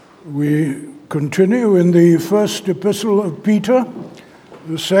We continue in the first epistle of Peter,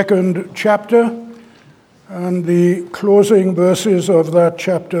 the second chapter, and the closing verses of that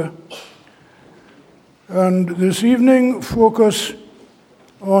chapter. And this evening, focus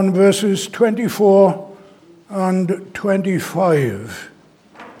on verses 24 and 25.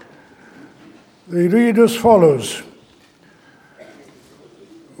 They read as follows: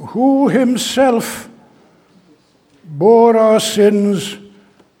 "Who himself bore our sins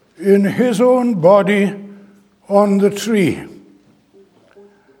in his own body on the tree,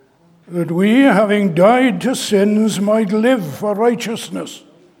 that we, having died to sins, might live for righteousness,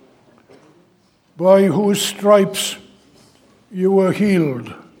 by whose stripes you were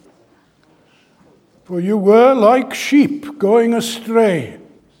healed. For you were like sheep going astray,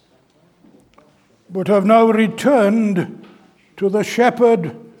 but have now returned to the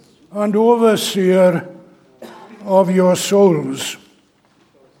shepherd and overseer of your souls."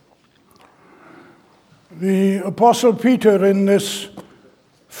 The Apostle Peter, in this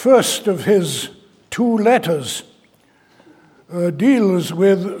first of his two letters, deals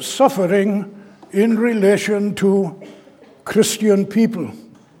with suffering in relation to Christian people.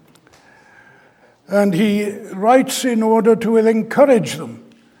 And he writes in order to encourage them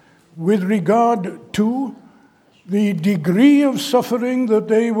with regard to the degree of suffering that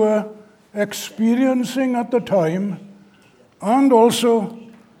they were experiencing at the time, and also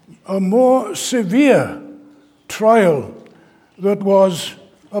a more severe trial that was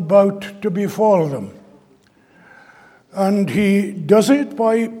about to befall them. And he does it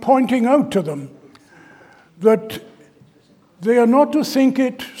by pointing out to them that they are not to think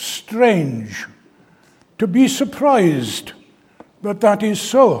it strange, to be surprised that that is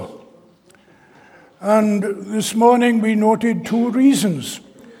so. And this morning we noted two reasons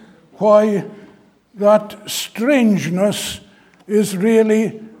why that strangeness is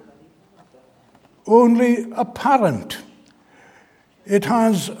really only apparent. It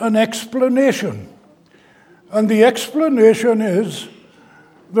has an explanation. And the explanation is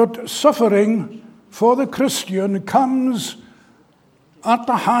that suffering for the Christian comes at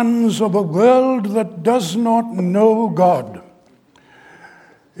the hands of a world that does not know God.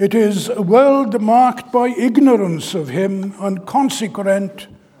 It is a world marked by ignorance of Him and consequent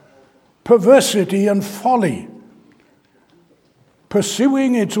perversity and folly,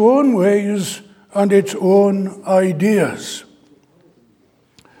 pursuing its own ways and its own ideas.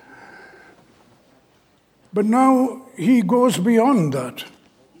 But now he goes beyond that.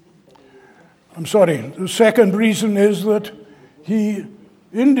 The second reason is that he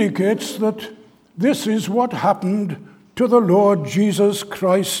indicates that this is what happened to the Lord Jesus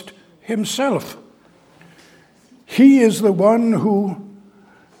Christ himself. He is the one who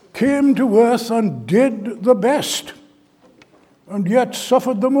came to earth and did the best, and yet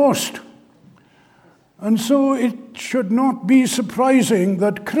suffered the most. And so it should not be surprising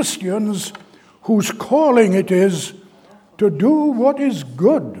that Christians, whose calling it is to do what is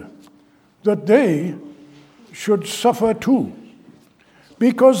good, that they should suffer too,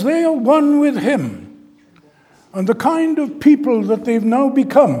 because they are one with Him. And the kind of people that they've now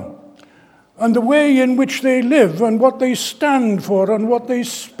become, and the way in which they live, and what they stand for, and what they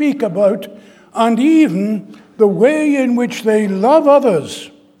speak about, and even the way in which they love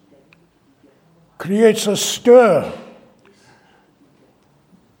others, creates a stir,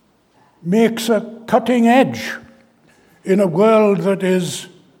 makes a cutting edge in a world that is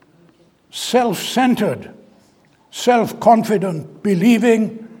self-centered, self-confident,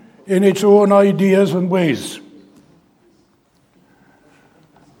 believing in its own ideas and ways.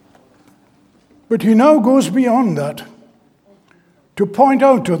 But he now goes beyond that to point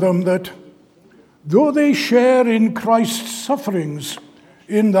out to them that though they share in Christ's sufferings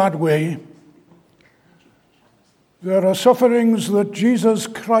in that way, there are sufferings that Jesus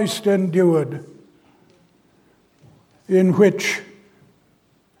Christ endured in which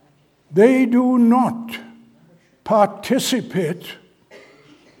they do not participate,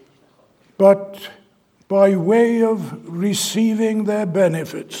 but by way of receiving their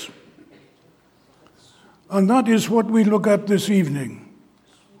benefits. And that is what we look at this evening,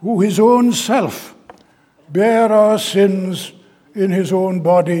 who his own self bare our sins in his own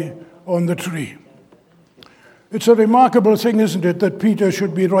body on the tree. It's a remarkable thing, isn't it, that Peter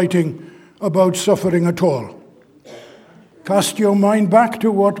should be writing about suffering at all. Cast your mind back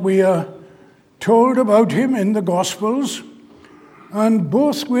to what we are told about him in the Gospels, and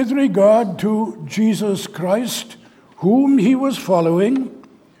both with regard to Jesus Christ, whom he was following,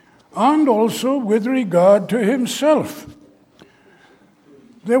 and also with regard to himself.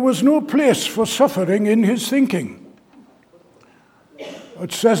 There was no place for suffering in his thinking. at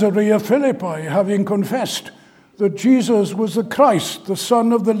Caesarea Philippi, having confessed that Jesus was the Christ, the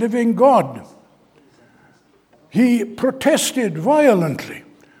Son of the living God, he protested violently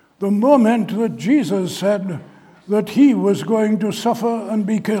the moment that Jesus said that he was going to suffer and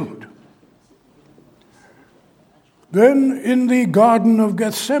be killed. Then in the Garden of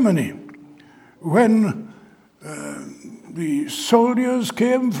Gethsemane, when the soldiers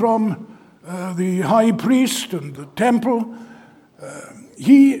came from the high priest and the temple,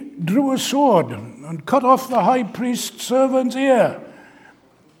 he drew a sword and cut off the high priest's servant's ear,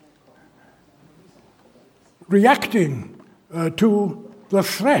 reacting to the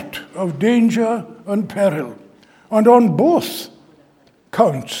threat of danger and peril. And on both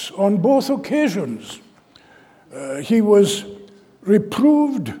counts, on both occasions, he was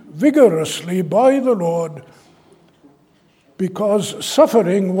reproved vigorously by the Lord, because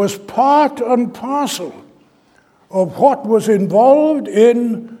suffering was part and parcel of what was involved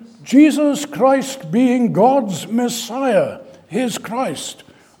in Jesus Christ being God's Messiah, his Christ,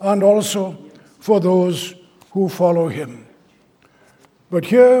 and also for those who follow him. But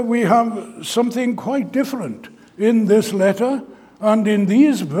here we have something quite different in this letter, and in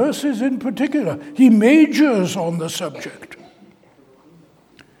these verses in particular. He majors on the subject.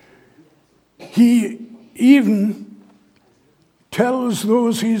 He even tells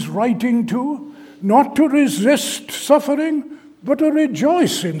those he's writing to not to resist suffering, but to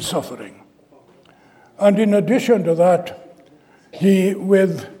rejoice in suffering. And in addition to that, he,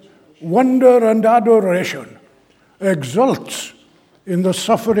 with wonder and adoration, exults in the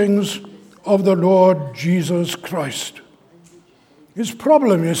sufferings of the Lord Jesus Christ. His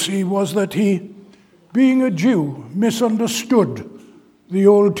problem, you see, was that he, being a Jew, misunderstood the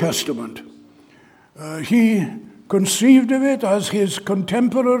Old Testament. He conceived of it as his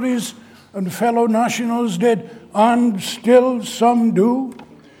contemporaries and fellow nationals did, and still some do,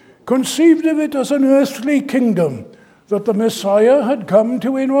 conceived of it as an earthly kingdom that the Messiah had come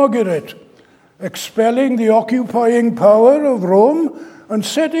to inaugurate, expelling the occupying power of Rome and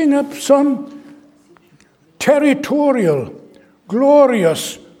setting up some territorial,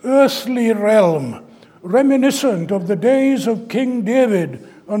 glorious, earthly realm, reminiscent of the days of King David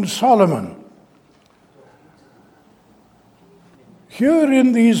and Solomon. Here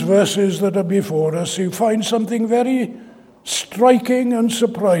in these verses that are before us, you find something very striking and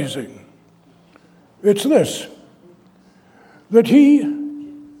surprising. It's this, that he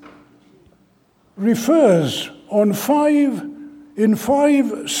refers in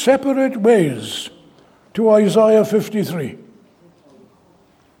five separate ways to Isaiah 53.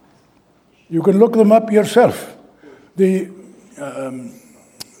 You can look them up yourself. The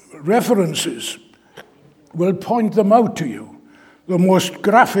references will point them out to you. The most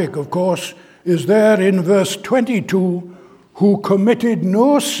graphic, of course, is there in verse 22, who committed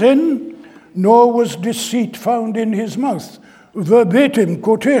no sin, nor was deceit found in his mouth. Verbatim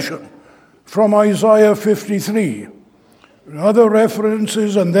quotation from Isaiah 53. Other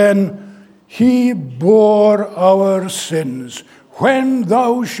references, and then, he bore our sins, when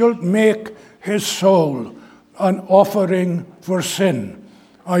thou shalt make his soul an offering for sin.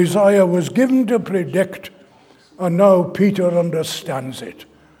 Isaiah was given to predict, and now Peter understands it.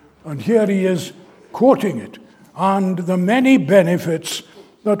 And here he is quoting it, and the many benefits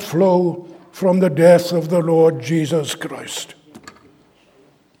that flow from the death of the Lord Jesus Christ.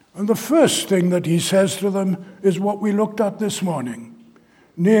 And the first thing that he says to them is what we looked at this morning,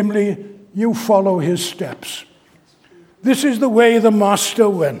 namely, you follow his steps. This is the way the master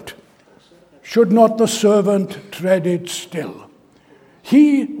went. Should not the servant tread it still?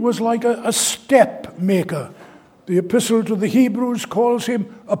 He was like a step maker. The epistle to the Hebrews calls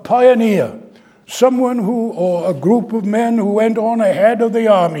him a pioneer, someone who, or a group of men who went on ahead of the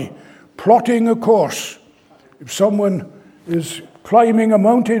army, plotting a course. If someone is climbing a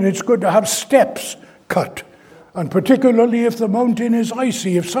mountain, it's good to have steps cut, and particularly if the mountain is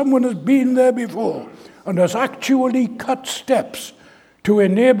icy, if someone has been there before and has actually cut steps to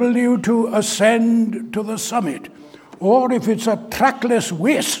enable you to ascend to the summit, or if it's a trackless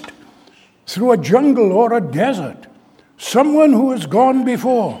waste through a jungle or a desert, someone who has gone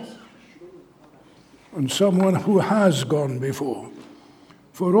before, and someone who has gone before.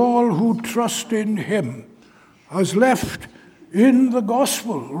 For all who trust in him has left in the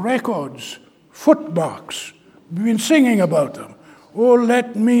gospel records, footmarks. We've been singing about them. Oh,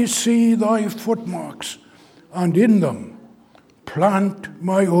 let me see thy footmarks, and in them plant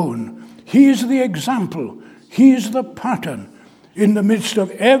my own. He's the example. He's the pattern. In the midst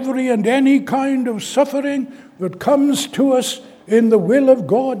of every and any kind of suffering that comes to us in the will of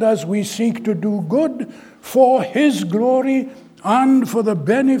God as we seek to do good for his glory and for the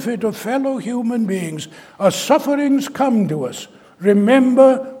benefit of fellow human beings, as sufferings come to us,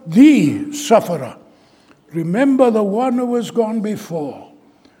 remember the sufferer. Remember the one who has gone before,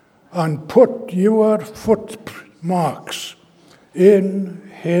 and put your footmarks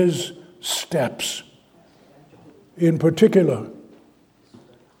in his steps. In particular,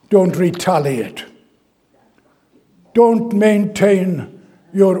 don't retaliate. Don't maintain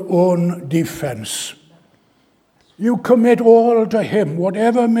your own defense. You commit all to him,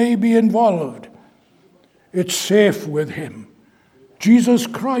 whatever may be involved. It's safe with him. Jesus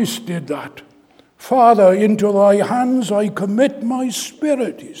Christ did that. Father, into thy hands I commit my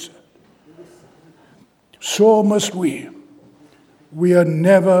spirit, he said. So must we. We are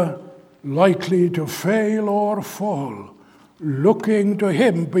never likely to fail or fall, looking to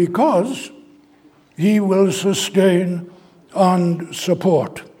him, because he will sustain and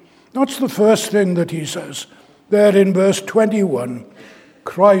support. That's the first thing that he says. There in verse 21,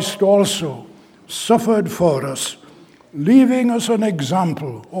 Christ also suffered for us, leaving us an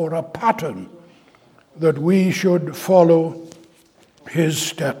example or a pattern that we should follow his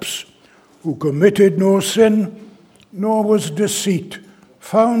steps, who committed no sin, nor was deceit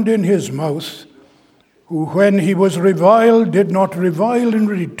found in his mouth, who when he was reviled did not revile in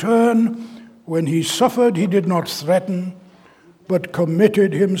return, when he suffered he did not threaten, but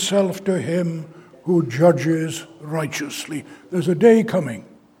committed himself to him who judges righteously. There's a day coming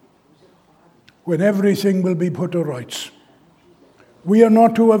when everything will be put to rights. We are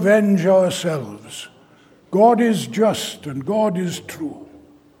not to avenge ourselves. God is just and God is true.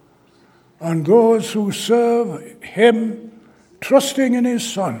 And those who serve him, trusting in his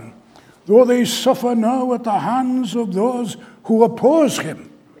Son, though they suffer now at the hands of those who oppose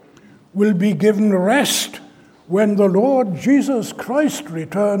him, will be given rest when the Lord Jesus Christ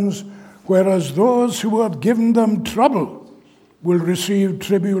returns, whereas those who have given them trouble will receive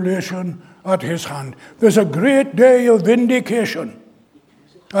tribulation at his hand. There's a great day of vindication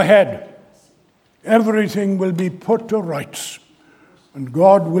ahead. Everything will be put to rights, and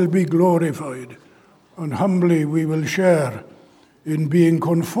God will be glorified, and humbly we will share in being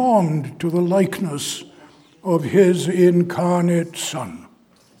conformed to the likeness of his incarnate Son.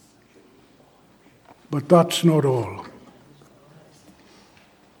 But that's not all.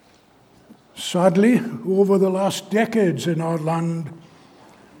 Sadly, over the last decades in our land,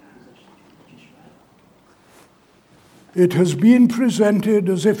 it has been presented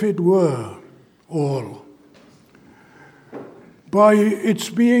as if it were all, by its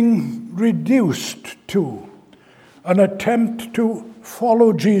being reduced to an attempt to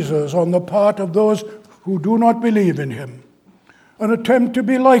follow Jesus on the part of those who do not believe in him, an attempt to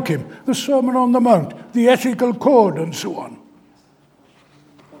be like him, the Sermon on the Mount, the ethical code, and so on.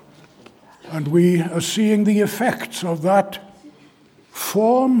 And we are seeing the effects of that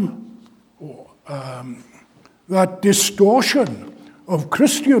form, that distortion of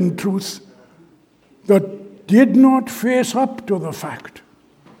Christian truth that did not face up to the fact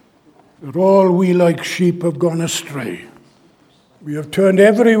that all we like sheep have gone astray. We have turned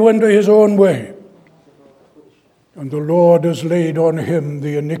everyone to his own way, and the Lord has laid on him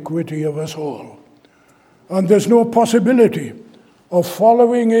the iniquity of us all. And there's no possibility of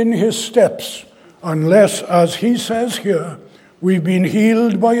following in his steps unless, as he says here, we've been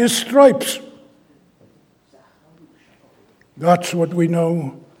healed by his stripes. That's what we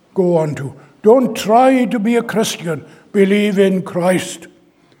now go on to. Don't try to be a Christian. Believe in Christ,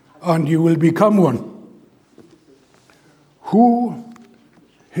 and you will become one. Who,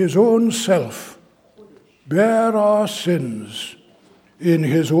 his own self, bare our sins in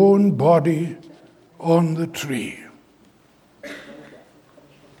his own body on the tree.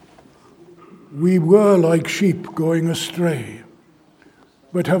 We were like sheep going astray,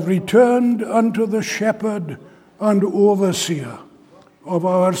 but have returned unto the shepherd and overseer of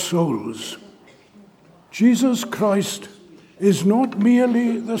our souls. Jesus Christ is not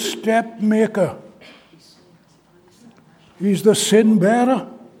merely the step maker. He's the sin bearer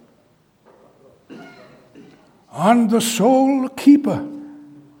and the soul keeper.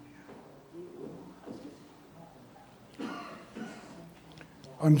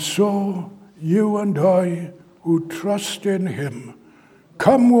 And so you and I who trust in him,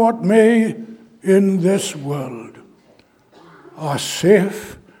 come what may in this world, are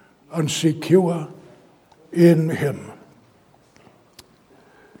safe and secure in him.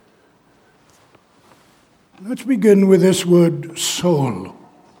 Let's begin with this word, soul.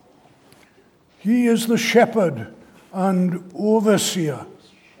 He is the shepherd and overseer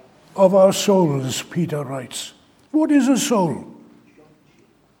of our souls, Peter writes. What is a soul?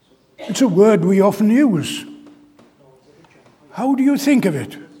 It's a word we often use. How do you think of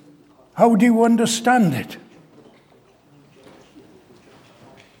it? How do you understand it?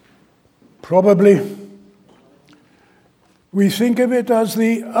 Probably we think of it as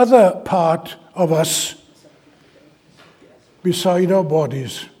the other part of us beside our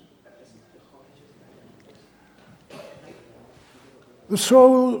bodies. The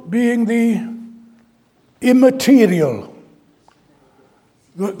soul being the immaterial,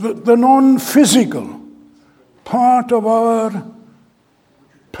 the non-physical part of our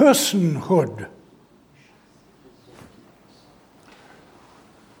personhood.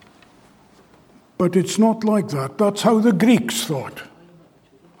 But it's not like that. That's how the Greeks thought.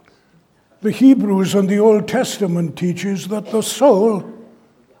 The Hebrews and the Old Testament teaches that the soul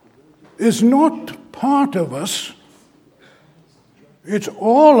is not part of us, it's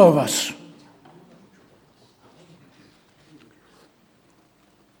all of us.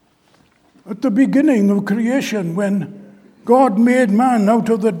 At the beginning of creation, when God made man out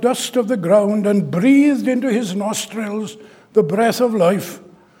of the dust of the ground and breathed into his nostrils the breath of life,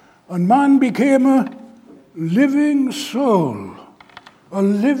 and man became a living soul, a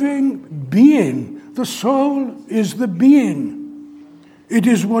living being. The soul is the being. It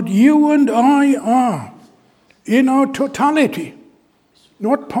is what you and I are in our totality.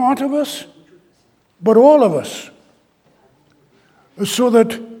 Not part of us, but all of us. So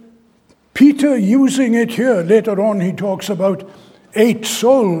that Peter, using it here, later on he talks about 8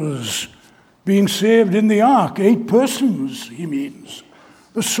 souls being saved in the ark. 8 persons, he means.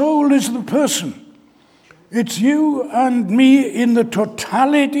 The soul is the person. It's you and me in the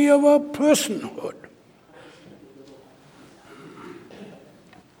totality of our personhood.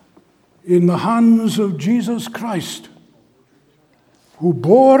 In the hands of Jesus Christ, who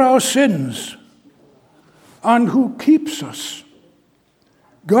bore our sins and who keeps us,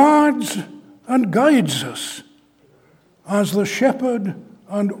 guards and guides us as the shepherd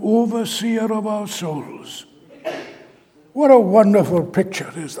and overseer of our souls. What a wonderful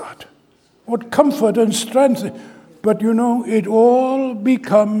picture is that. What comfort and strength. But you know, it all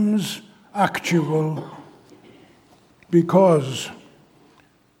becomes actual because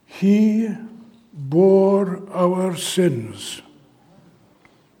he bore our sins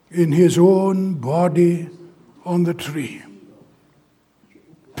in his own body on the tree.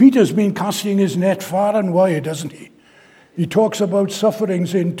 Peter's been casting his net far and wide, hasn't he? He talks about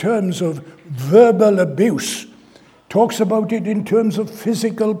sufferings in terms of verbal abuse, talks about it in terms of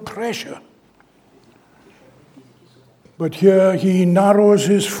physical pressure. But here he narrows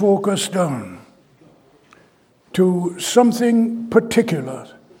his focus down to something particular,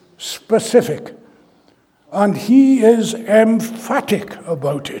 specific, and he is emphatic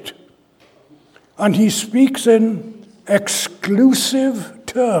about it. And he speaks in exclusive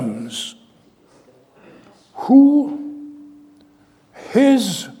terms. Who?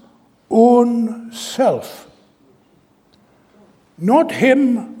 His own self. Not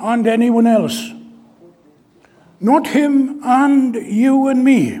him and anyone else. Not him and you and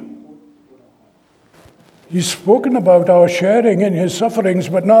me. He's spoken about our sharing in his sufferings,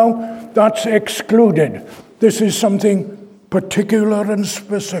 but now that's excluded. This is something particular and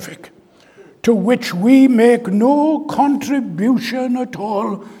specific, to which we make no contribution at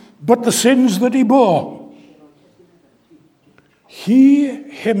all but the sins that he bore. He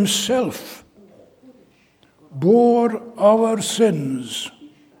himself bore our sins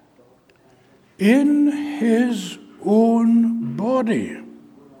in his own body.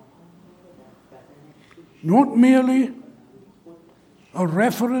 Not merely a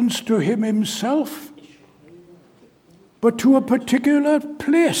reference to him himself, but to a particular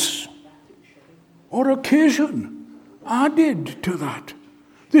place or occasion added to that.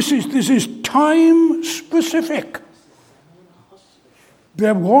 This is time specific.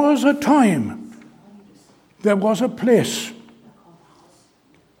 There was a time, there was a place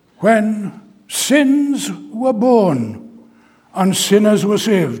when sins were born and sinners were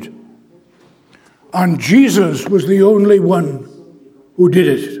saved. And Jesus was the only one who did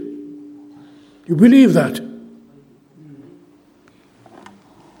it. You believe that?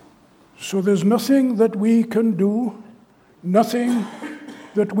 So there's nothing that we can do, nothing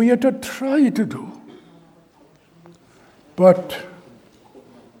that we are to try to do. But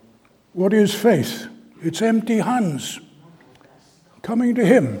what is faith? It's empty hands coming to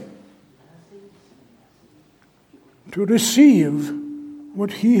him to receive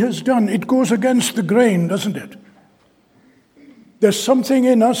what he has done. It goes against the grain, doesn't it? There's something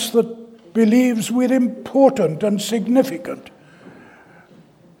in us that believes we're important and significant,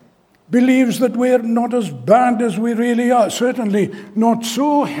 believes that we're not as bad as we really are, certainly not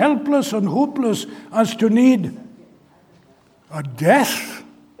so helpless and hopeless as to need a death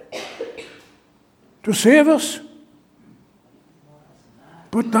to save us.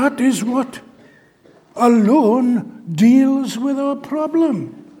 But that is what alone deals with our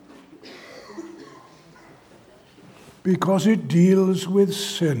problem. Because it deals with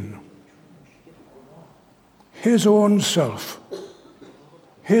sin. His own self,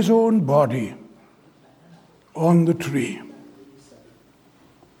 his own body on the tree.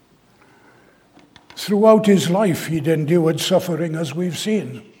 Throughout his life, he'd endured suffering, as we've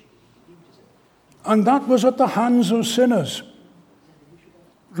seen. And that was at the hands of sinners.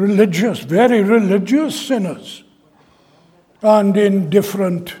 Religious, very religious sinners. And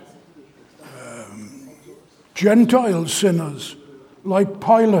indifferent Gentile sinners, like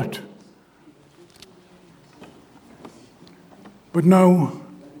Pilate. But now,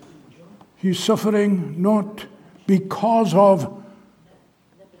 he's suffering not because of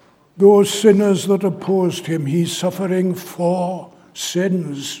those sinners that opposed him. He's suffering for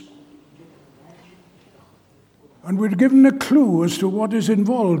sins. And we're given a clue as to what is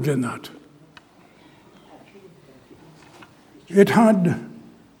involved in that. It had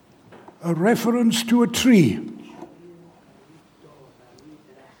a reference to a tree.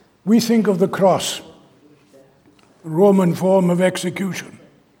 We think of the cross, Roman form of execution.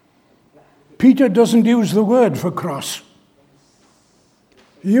 Peter doesn't use the word for cross.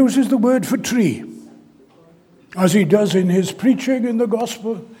 He uses the word for tree, as he does in his preaching in the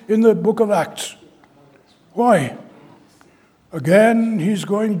gospel, in the book of Acts. Why? Again, he's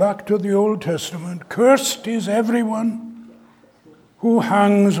going back to the Old Testament. Cursed is everyone who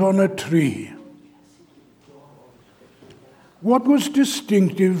hangs on a tree. What was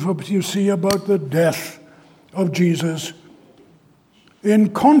distinctive, you see, about the death of Jesus, in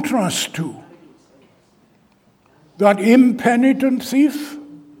contrast to that impenitent thief,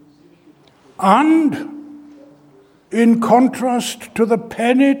 and in contrast to the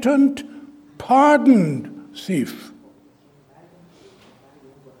penitent, pardoned thief,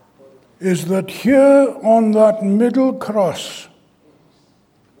 is that here on that middle cross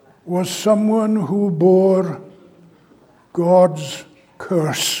was someone who bore God's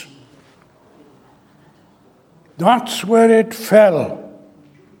curse. That's where it fell.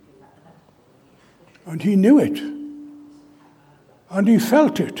 And he knew it. And he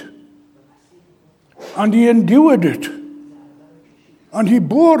felt it. And he endured it. And he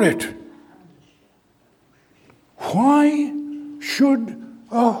bore it. Why should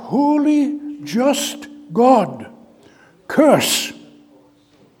a holy, just God curse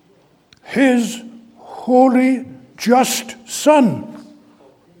his holy, just Son?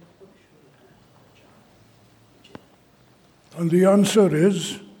 And the answer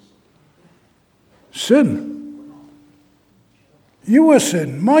is sin. Your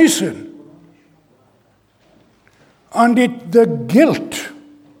sin, my sin. And the guilt.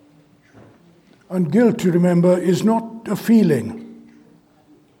 And guilt, you remember, is not a feeling.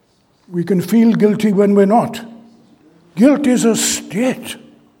 We can feel guilty when we're not. Guilt is a state.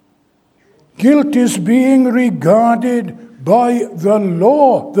 Guilt is being regarded by the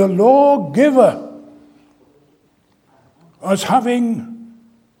lawgiver, as having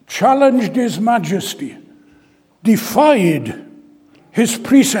challenged his majesty, defied his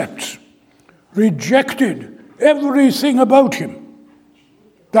precepts, rejected everything about him.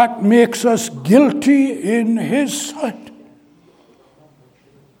 That makes us guilty in his sight.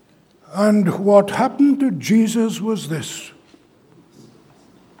 And what happened to Jesus was this,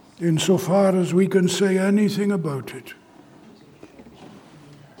 insofar as we can say anything about it,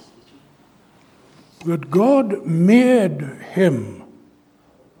 that God made him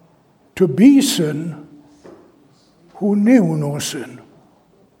to be sin who knew no sin.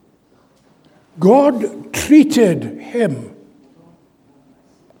 God treated him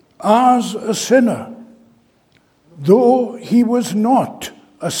as a sinner, though he was not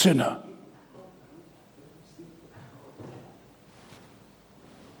a sinner.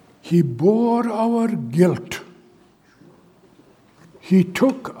 He bore our guilt. He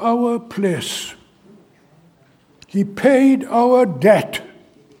took our place. He paid our debt.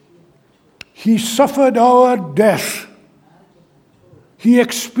 He suffered our death. He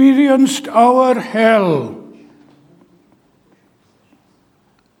experienced our hell.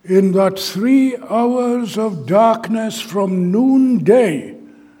 In that 3 hours of darkness from noonday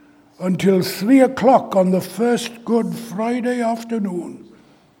until 3 o'clock on the first Good Friday afternoon,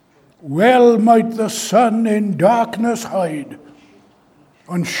 well might the sun in darkness hide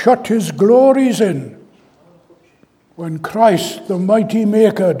and shut his glories in, when Christ, the mighty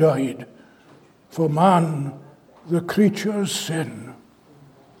Maker, died for man, the creature's sin.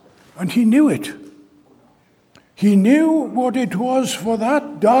 And he knew it. He knew what it was for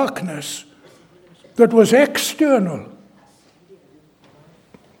that darkness that was external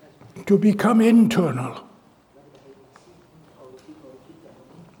to become internal.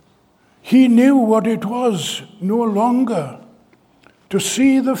 He knew what it was no longer to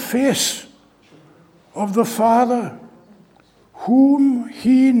see the face of the Father, whom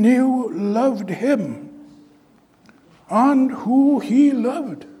he knew loved him and who he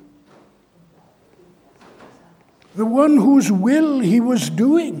loved. The one whose will he was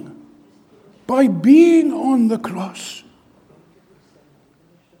doing by being on the cross,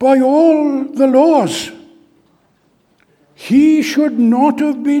 by all the laws. He should not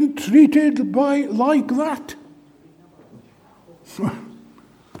have been treated like that.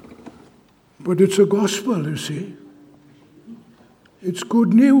 But it's a gospel, you see. It's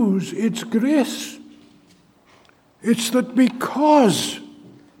good news. It's grace. It's that because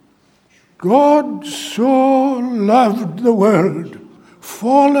God so loved the world,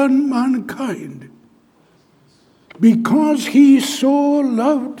 fallen mankind, because he so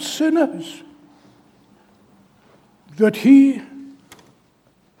loved sinners, that he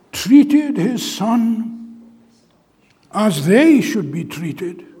treated his Son as they should be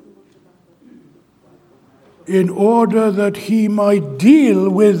treated, in order that he might deal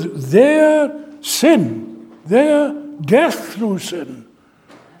with their sin, their death through sin,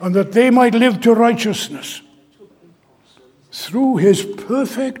 and that they might live to righteousness. Through his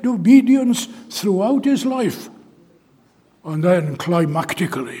perfect obedience throughout his life, and then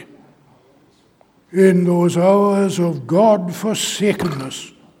climactically, in those hours of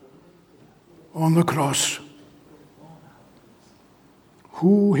God-forsakenness on the cross,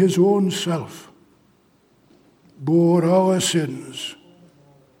 who his own self bore our sins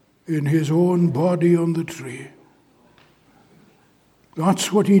in his own body on the tree.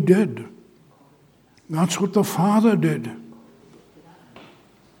 That's what he did. That's what the Father did.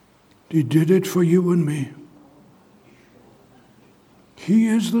 He did it for you and me. He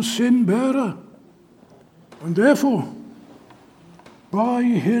is the sin bearer. And therefore, by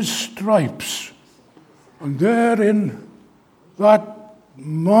his stripes, and there in that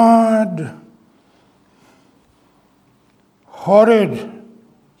mad, horrid,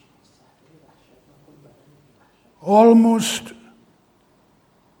 almost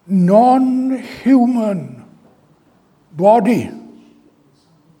non-human body,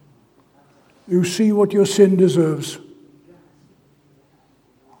 you see what your sin deserves.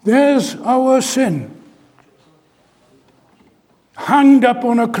 There's our sin, hanged up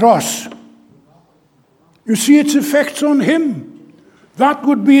on a cross. You see its effects on him. That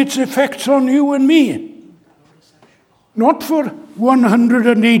would be its effects on you and me. Not for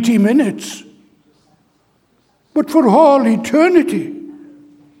 180 minutes, but for all eternity.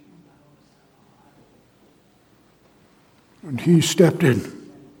 And he stepped in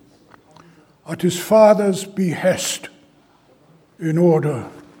at his Father's behest in order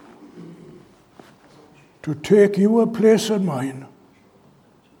to take your place and mine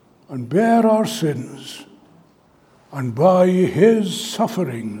and bear our sins, and by his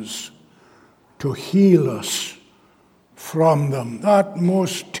sufferings to heal us from them. That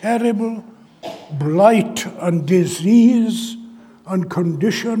most terrible blight and disease and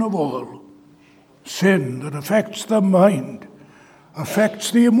condition of all, sin that affects the mind,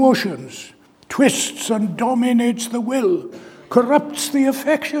 affects the emotions, twists and dominates the will, corrupts the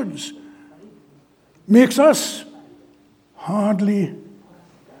affections, makes us hardly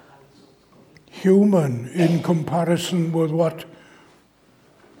human in comparison with what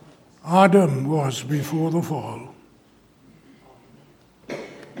Adam was before the fall.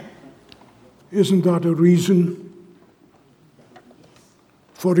 Isn't that a reason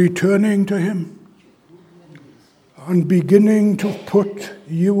for returning to him and beginning to put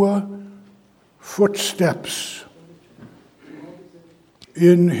your footsteps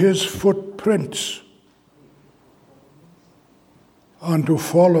in his footprints and to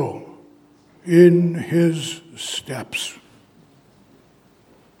follow in his steps?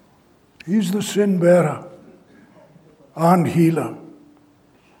 He's the sin bearer and healer.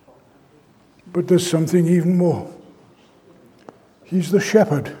 But there's something even more. He's the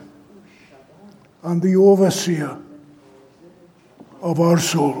shepherd and the overseer of our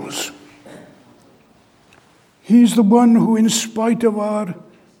souls. He's the one who, in spite of our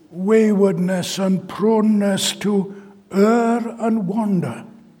waywardness and proneness to err and wander,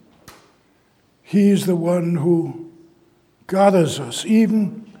 he's the one who gathers us.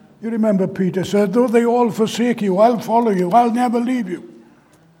 Even, you remember Peter said, though they all forsake you, I'll follow you, I'll never leave you.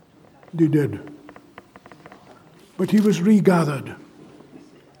 He did. But he was regathered.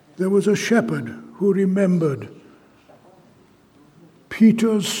 There was a shepherd who remembered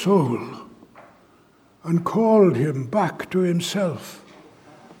Peter's soul and called him back to himself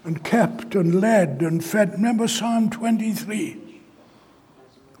and kept and led and fed. Remember Psalm 23.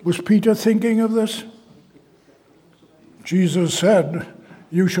 Was Peter thinking of this? Jesus said,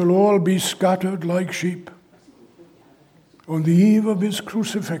 "You shall all be scattered like sheep," on the eve of his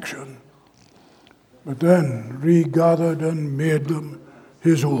crucifixion, but then regathered and made them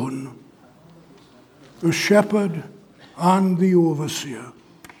his own. The shepherd and the overseer,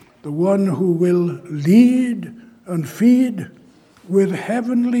 the one who will lead and feed with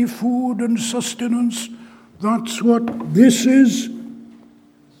heavenly food and sustenance. That's what this is.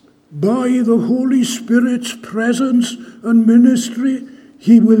 By the Holy Spirit's presence and ministry,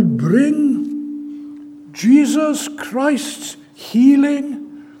 he will bring Jesus Christ's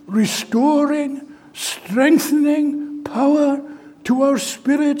healing, restoring, strengthening power to our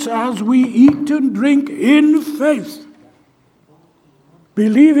spirits as we eat and drink in faith,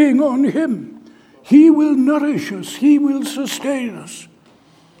 believing on him. He will nourish us. He will sustain us.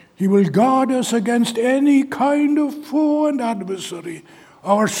 He will guard us against any kind of foe and adversary.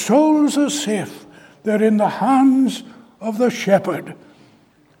 Our souls are safe. They're in the hands of the shepherd.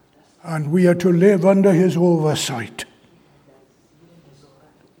 And we are to live under his oversight.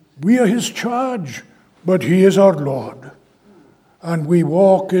 We are his charge, but he is our Lord. And we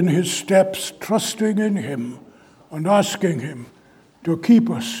walk in his steps, trusting in him and asking him to keep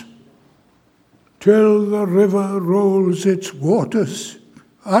us till the river rolls its waters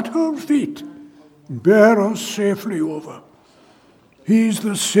at our feet, bear us safely over. He's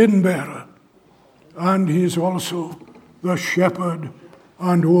the sin bearer, and he's also the shepherd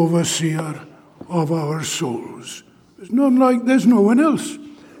and overseer of our souls. There's no one else.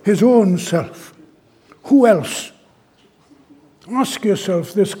 His own self. Who else? Ask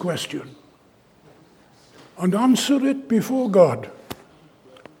yourself this question and answer it before God.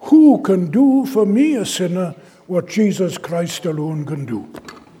 Who can do for me, a sinner, what Jesus Christ alone can do?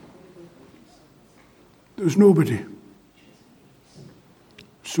 There's nobody.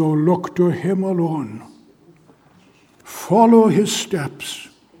 So look to him alone. Follow his steps.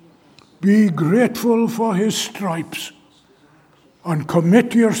 Be grateful for his stripes. And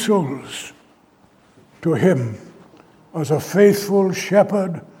commit your souls to him as a faithful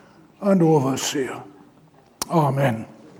shepherd and overseer. Amen.